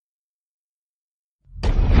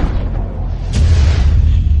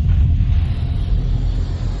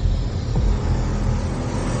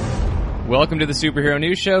Welcome to the Superhero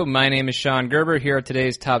News Show. My name is Sean Gerber. Here are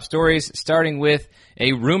today's top stories, starting with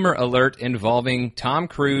a rumor alert involving Tom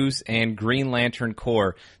Cruise and Green Lantern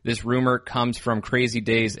Corps. This rumor comes from Crazy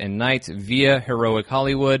Days and Nights via Heroic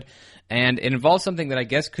Hollywood, and it involves something that I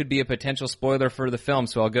guess could be a potential spoiler for the film,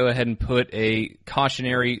 so I'll go ahead and put a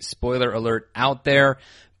cautionary spoiler alert out there.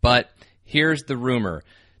 But here's the rumor.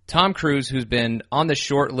 Tom Cruise, who's been on the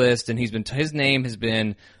short list, and his name has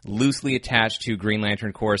been loosely attached to Green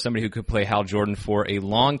Lantern Corps, somebody who could play Hal Jordan for a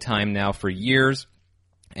long time now, for years.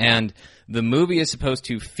 And the movie is supposed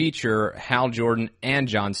to feature Hal Jordan and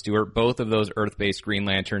John Stewart, both of those Earth-based Green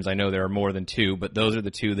Lanterns. I know there are more than two, but those are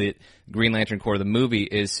the two that Green Lantern Corps, the movie,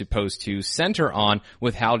 is supposed to center on,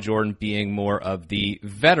 with Hal Jordan being more of the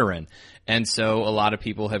veteran. And so a lot of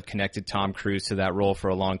people have connected Tom Cruise to that role for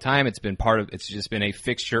a long time. It's just been a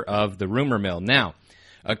fixture of the rumor mill. Now,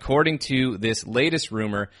 according to this latest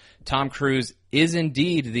rumor, Tom Cruise is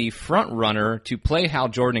indeed the front runner to play Hal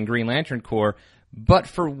Jordan in Green Lantern Corps, but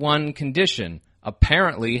for one condition.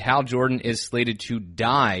 Apparently, Hal Jordan is slated to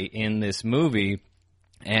die in this movie,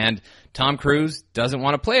 and Tom Cruise doesn't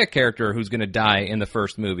want to play a character who's going to die in the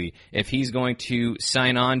first movie. If he's going to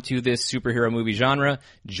sign on to this superhero movie genre,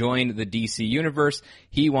 join the DC universe,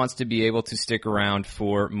 he wants to be able to stick around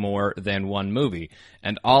for more than one movie.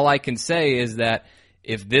 And all I can say is that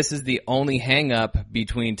if this is the only hang-up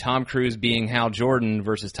between Tom Cruise being Hal Jordan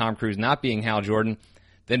versus Tom Cruise not being Hal Jordan,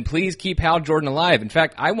 then please keep Hal Jordan alive. In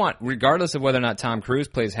fact, I want, regardless of whether or not Tom Cruise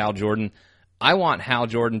plays Hal Jordan, I want Hal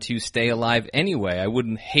Jordan to stay alive anyway. I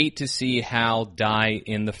wouldn't hate to see Hal die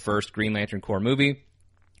in the first Green Lantern Corps movie.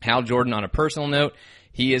 Hal Jordan, on a personal note,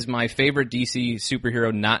 he is my favorite DC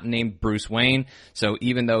superhero not named Bruce Wayne. So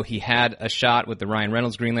even though he had a shot with the Ryan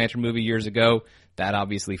Reynolds Green Lantern movie years ago, that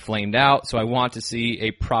obviously flamed out. So I want to see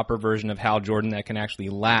a proper version of Hal Jordan that can actually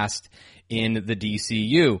last in the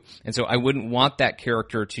DCU. And so I wouldn't want that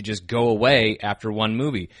character to just go away after one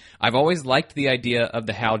movie. I've always liked the idea of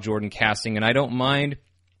the Hal Jordan casting, and I don't mind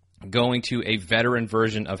going to a veteran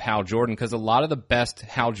version of Hal Jordan, because a lot of the best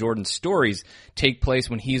Hal Jordan stories take place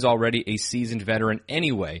when he's already a seasoned veteran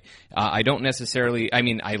anyway. I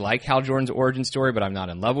like Hal Jordan's origin story, but I'm not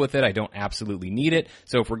in love with it. I don't absolutely need it.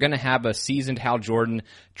 So if we're going to have a seasoned Hal Jordan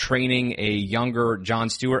training a younger John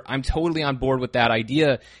Stewart, I'm totally on board with that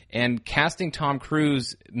idea. And casting Tom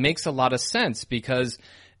Cruise makes a lot of sense, because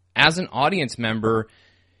as an audience member,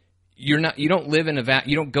 you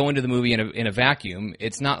don't go into the movie in a vacuum.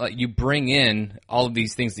 It's not like you bring in all of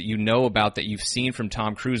these things that you know about, that you've seen from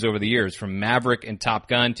Tom Cruise over the years, from Maverick and Top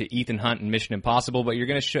Gun to Ethan Hunt and Mission Impossible, but you're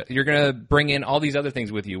going to bring in all these other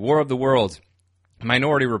things with you. War of the Worlds,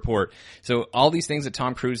 Minority Report. So all these things that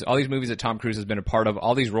Tom Cruise, all these movies that Tom Cruise has been a part of,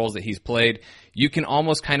 all these roles that he's played, you can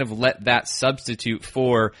almost kind of let that substitute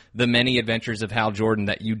for the many adventures of Hal Jordan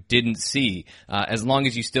that you didn't see, as long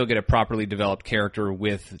as you still get a properly developed character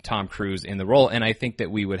with Tom Cruise in the role. And I think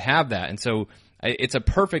that we would have that. And so it's a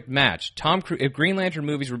perfect match. If Green Lantern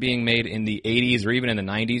movies were being made in the 80s or even in the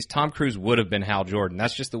 90s, Tom Cruise would have been Hal Jordan.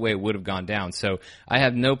 That's just the way it would have gone down. So I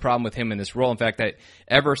have no problem with him in this role. In fact,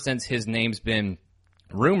 ever since his name's been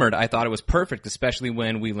rumored, I thought it was perfect, especially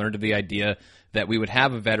when we learned of the idea that we would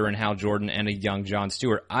have a veteran Hal Jordan and a young John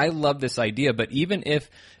Stewart. I love this idea, but even if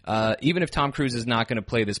Tom Cruise is not going to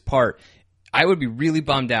play this part, I would be really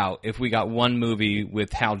bummed out if we got one movie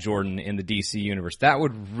with Hal Jordan in the DC universe. That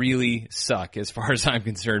would really suck as far as I'm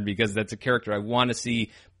concerned, because that's a character I want to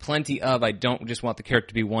see plenty of. I don't just want the character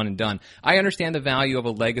to be one and done. I understand the value of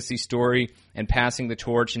a legacy story and passing the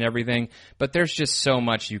torch and everything, but there's just so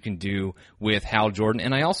much you can do with Hal Jordan.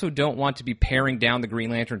 And I also don't want to be paring down the Green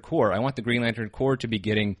Lantern Corps. I want the Green Lantern Corps to be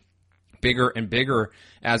getting bigger and bigger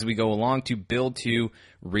as we go along, to build to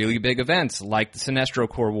really big events like the Sinestro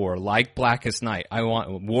Corps War, like Blackest Night. I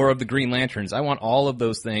want War of the Green Lanterns. I want all of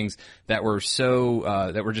those things that were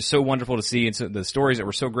just so wonderful to see, and so the stories that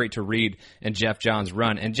were so great to read in Jeff Johns'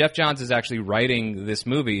 run. And Jeff Johns is actually writing this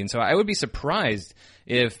movie, and so I would be surprised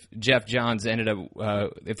if Jeff Johns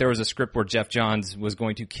if there was a script where Jeff Johns was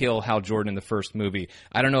going to kill Hal Jordan in the first movie.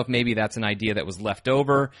 I don't know if maybe that's an idea that was left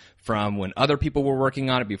over from when other people were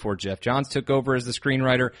working on it before Jeff Johns took over as the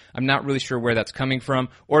screenwriter. I'm not really sure where that's coming from,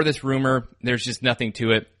 or this rumor, there's just nothing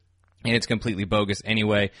to it, and it's completely bogus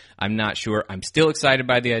anyway. I'm not sure. I'm still excited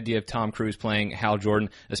by the idea of Tom Cruise playing Hal Jordan,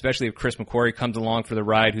 especially if Chris McQuarrie comes along for the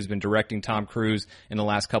ride, who's been directing Tom Cruise in the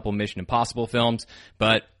last couple Mission Impossible films.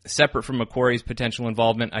 But separate from McQuarrie's potential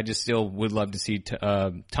involvement, I just still would love to see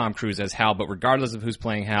Tom Cruise as Hal. But regardless of who's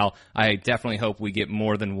playing Hal, I definitely hope we get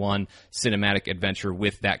more than one cinematic adventure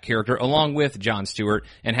with that character, along with Jon Stewart.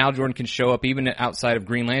 And Hal Jordan can show up even outside of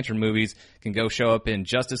Green Lantern movies, can go show up in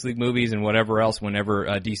Justice League movies and whatever else whenever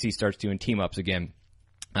DC starts doing team-ups again.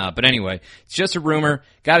 But anyway, it's just a rumor.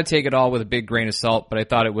 Got to take it all with a big grain of salt, but I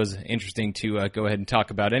thought it was interesting to go ahead and talk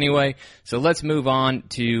about anyway. So let's move on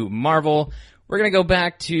to Marvel. We're going to go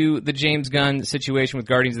back to the James Gunn situation with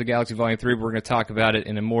Guardians of the Galaxy Volume 3, but we're going to talk about it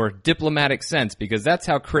in a more diplomatic sense, because that's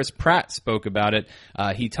how Chris Pratt spoke about it.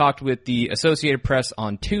 He talked with the Associated Press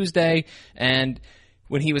on Tuesday, and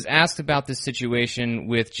when he was asked about this situation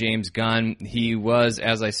with James Gunn, he was,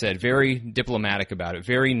 as I said, very diplomatic about it,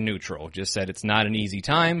 very neutral. Just said it's not an easy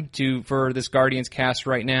time for this Guardians cast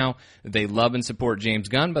right now. They love and support James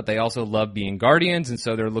Gunn, but they also love being Guardians, and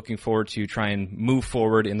so they're looking forward to try and move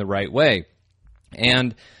forward in the right way.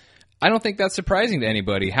 And I don't think that's surprising to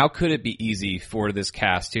anybody. How could it be easy for this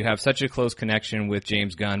cast to have such a close connection with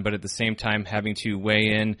James Gunn, but at the same time having to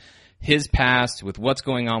weigh in his past with what's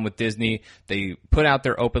going on with Disney? They put out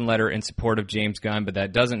their open letter in support of James Gunn, but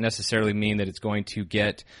that doesn't necessarily mean that it's going to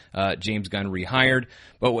get James Gunn rehired.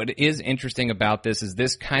 But what is interesting about this is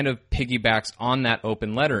this kind of piggybacks on that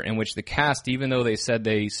open letter, in which the cast, even though they said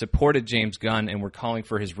they supported James Gunn and were calling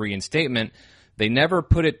for his reinstatement, they never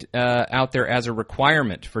put it out there as a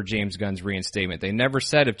requirement for James Gunn's reinstatement. They never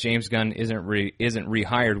said if James Gunn isn't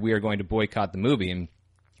rehired, we are going to boycott the movie. And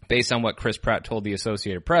based on what Chris Pratt told the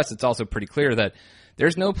Associated Press, it's also pretty clear that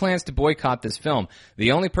there's no plans to boycott this film.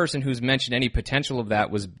 The only person who's mentioned any potential of that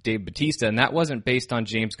was Dave Bautista, and that wasn't based on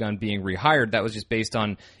James Gunn being rehired. That was just based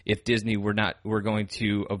on if Disney were going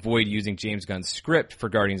to avoid using James Gunn's script for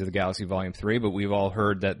Guardians of the Galaxy Volume 3, but we've all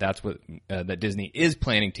heard that that's what that Disney is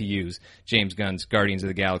planning to use James Gunn's Guardians of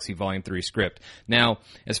the Galaxy Volume 3 script. Now,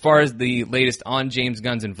 as far as the latest on James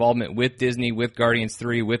Gunn's involvement with Disney, with Guardians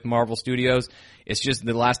 3, with Marvel Studios, it's just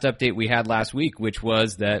the last update we had last week, which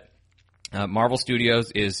was that Marvel Studios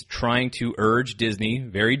is trying to urge Disney,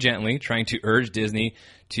 very gently, trying to urge Disney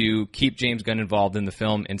to keep James Gunn involved in the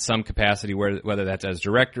film in some capacity, whether that's as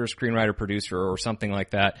director, screenwriter, producer, or something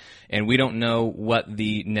like that. And we don't know what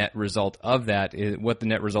the net result of that is, what the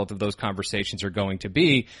net result of those conversations are going to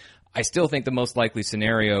be. I still think the most likely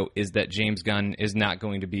scenario is that James Gunn is not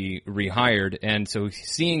going to be rehired. And so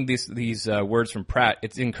seeing these words from Pratt,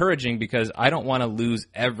 it's encouraging, because I don't want to lose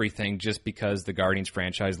everything just because the Guardians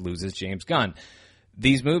franchise loses James Gunn.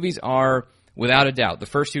 These movies are, without a doubt, the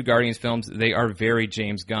first two Guardians films, they are very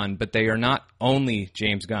James Gunn, but they are not only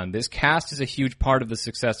James Gunn. This cast is a huge part of the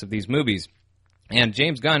success of these movies. And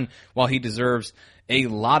James Gunn, while he deserves a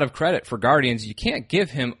lot of credit for Guardians, you can't give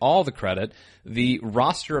him all the credit. The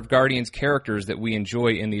roster of Guardians characters that we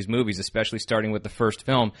enjoy in these movies, especially starting with the first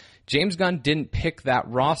film, James Gunn didn't pick that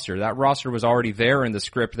roster. That roster was already there in the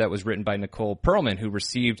script that was written by Nicole Perlman, who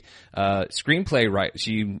received screenplay right.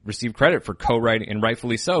 She received credit for co-writing, and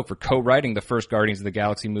rightfully so, for co-writing the first Guardians of the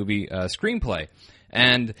Galaxy movie screenplay.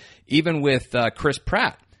 And even with Chris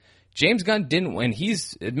Pratt, James Gunn didn't, and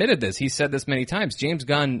he's admitted this, he said this many times, James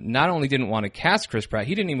Gunn not only didn't want to cast Chris Pratt,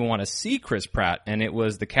 he didn't even want to see Chris Pratt, and it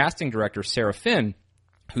was the casting director, Sarah Finn,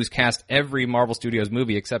 who's cast every Marvel Studios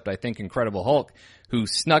movie except, I think, Incredible Hulk, who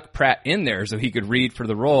snuck Pratt in there so he could read for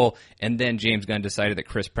the role, and then James Gunn decided that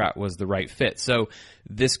Chris Pratt was the right fit. So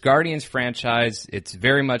this Guardians franchise, it's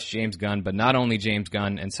very much James Gunn, but not only James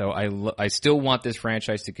Gunn, and so I still want this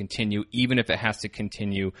franchise to continue, even if it has to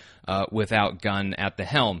continue without Gunn at the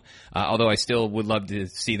helm. Although I still would love to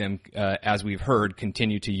see them, as we've heard,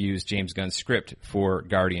 continue to use James Gunn's script for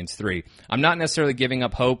Guardians 3. I'm not necessarily giving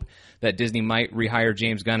up hope that Disney might rehire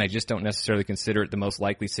James Gunn. I just don't necessarily consider it the most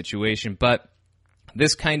likely situation, but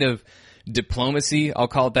this kind of diplomacy, I'll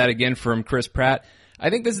call it that again, from Chris Pratt, I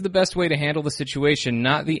think this is the best way to handle the situation,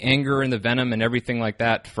 not the anger and the venom and everything like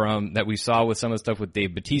that that we saw with some of the stuff with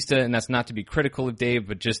Dave Bautista, and that's not to be critical of Dave,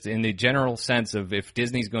 but just in the general sense of if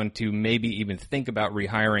Disney's going to maybe even think about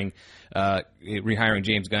rehiring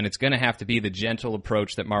James Gunn, it's going to have to be the gentle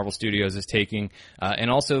approach that Marvel Studios is taking, and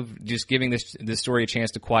also just giving this story a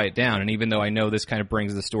chance to quiet down. And even though I know this kind of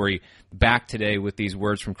brings the story back today with these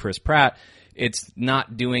words from Chris Pratt, it's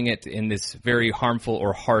not doing it in this very harmful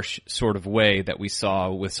or harsh sort of way that we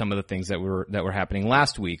saw with some of the things that were happening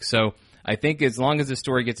last week. So I think as long as the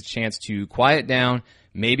story gets a chance to quiet down,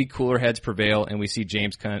 maybe cooler heads prevail, and we see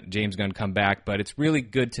James Gunn come back. But it's really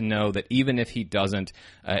good to know that even if he doesn't,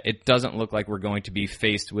 it doesn't look like we're going to be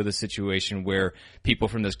faced with a situation where people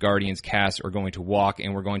from this Guardians cast are going to walk,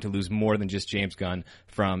 and we're going to lose more than just James Gunn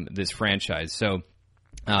from this franchise. So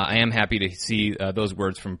I am happy to see those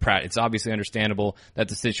words from Pratt. It's obviously understandable that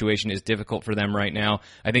the situation is difficult for them right now.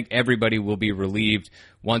 I think everybody will be relieved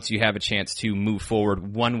once you have a chance to move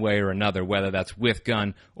forward one way or another, whether that's with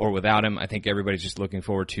Gunn or without him. I think everybody's just looking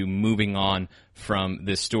forward to moving on from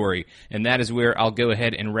this story. And that is where I'll go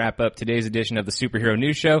ahead and wrap up today's edition of the Superhero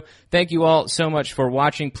News Show. Thank you all so much for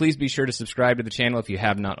watching. Please be sure to subscribe to the channel if you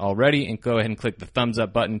have not already, and go ahead and click the thumbs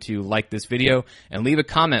up button to like this video, and leave a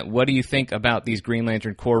comment. What do you think about these Green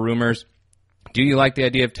Lantern Corps rumors? Do you like the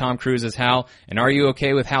idea of Tom Cruise as Hal? And are you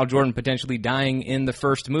okay with Hal Jordan potentially dying in the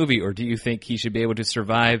first movie? Or do you think he should be able to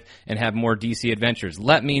survive and have more DC adventures?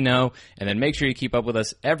 Let me know. And then make sure you keep up with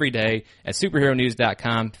us every day at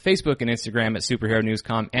superheronews.com, Facebook and Instagram at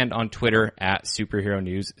superheronews.com, and on Twitter at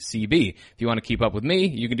superheronewscb. If you want to keep up with me,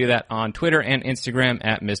 you can do that on Twitter and Instagram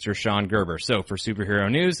at Mr. Sean Gerber. So for Superhero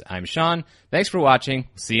News, I'm Sean. Thanks for watching.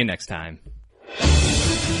 See you next time.